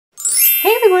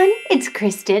Hey everyone, it's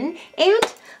Kristin, and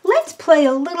let's play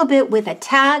a little bit with a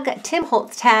tag, a Tim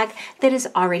Holtz tag that has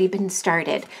already been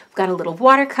started. We've got a little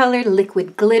watercolor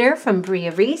liquid glitter from Brea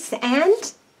Reese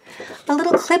and a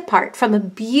little clip art from a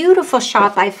beautiful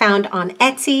shop I found on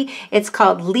Etsy. It's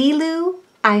called Lilu,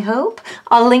 I hope.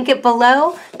 I'll link it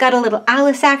below. Got a little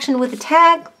Alice action with a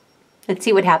tag. Let's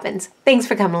see what happens. Thanks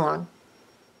for coming along.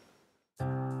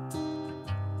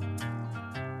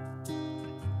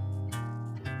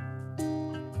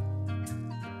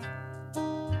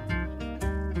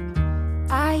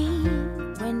 I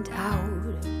went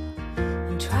out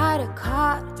and tried to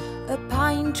cut a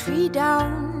pine tree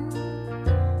down.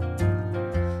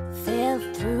 Fell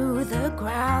through the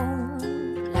ground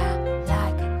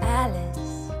like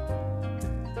Alice.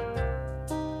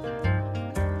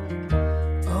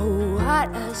 Oh,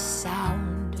 what a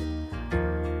sound.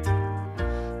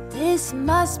 This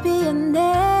must be a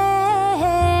nest.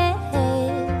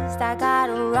 I got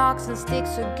rocks and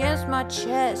sticks against my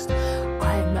chest.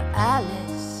 I'm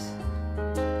Alice.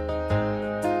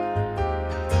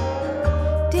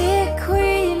 Dear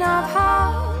Queen of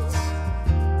Hearts,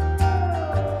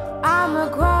 I'ma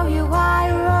grow you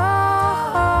white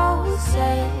roses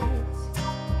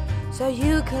so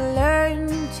you can learn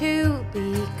to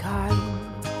be kind.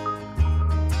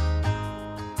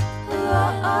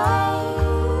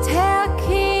 Tell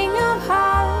King of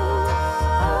Hearts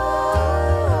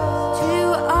to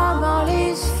all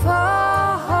these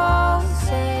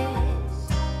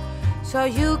so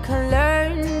you can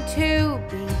learn to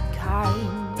be kind.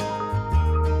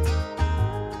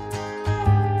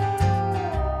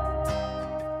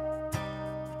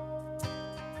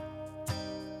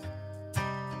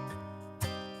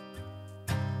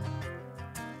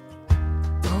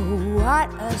 Oh, what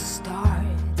a start.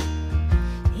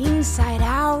 Inside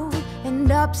out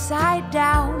and upside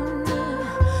down.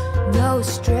 No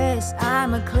stress,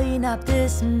 I'ma clean up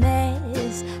this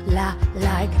mess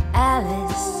like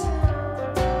Alice.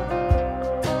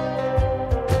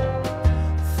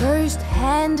 First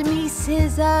hand me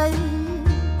scissors,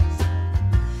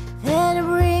 then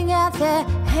bring out the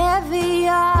heavy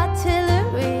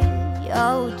artillery.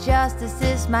 Oh, justice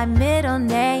is my middle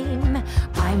name,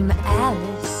 I'm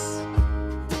Alice.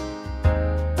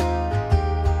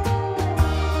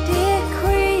 Dear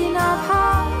Queen of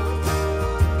Hearts,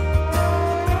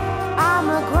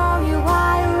 I'ma grow you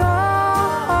white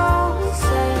roses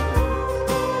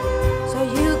so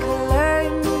you can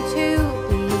learn to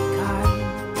be kind.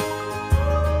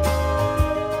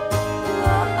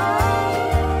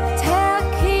 Tell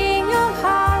King of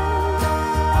Hearts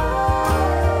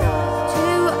to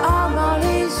all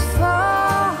these roses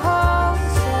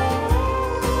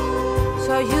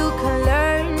so you can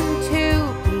learn to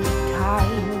be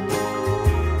kind.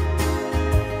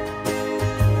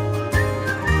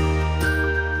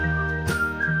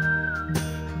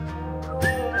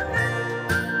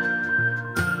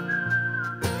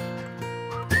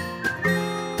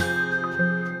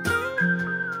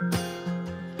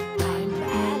 I'm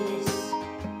Alice.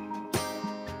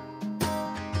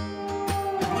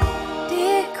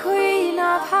 Dear Queen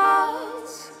of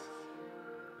Hearts,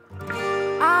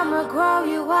 I'ma grow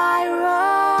you white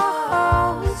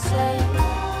roses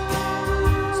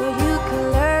so you can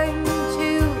learn to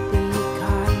be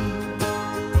kind.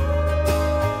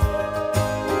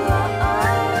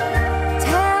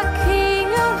 Tell King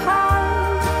of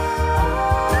Hearts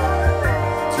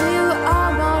to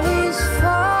all these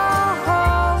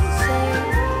roses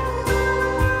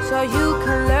so you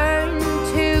can learn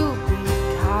to be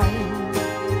kind.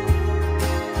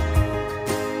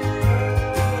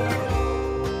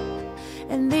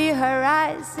 And the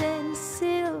horizon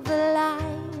silver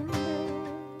lined.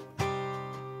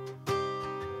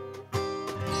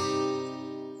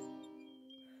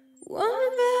 One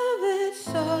velvet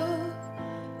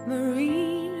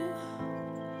submarine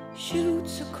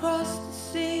shoots across the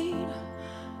scene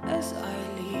as I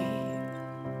leave.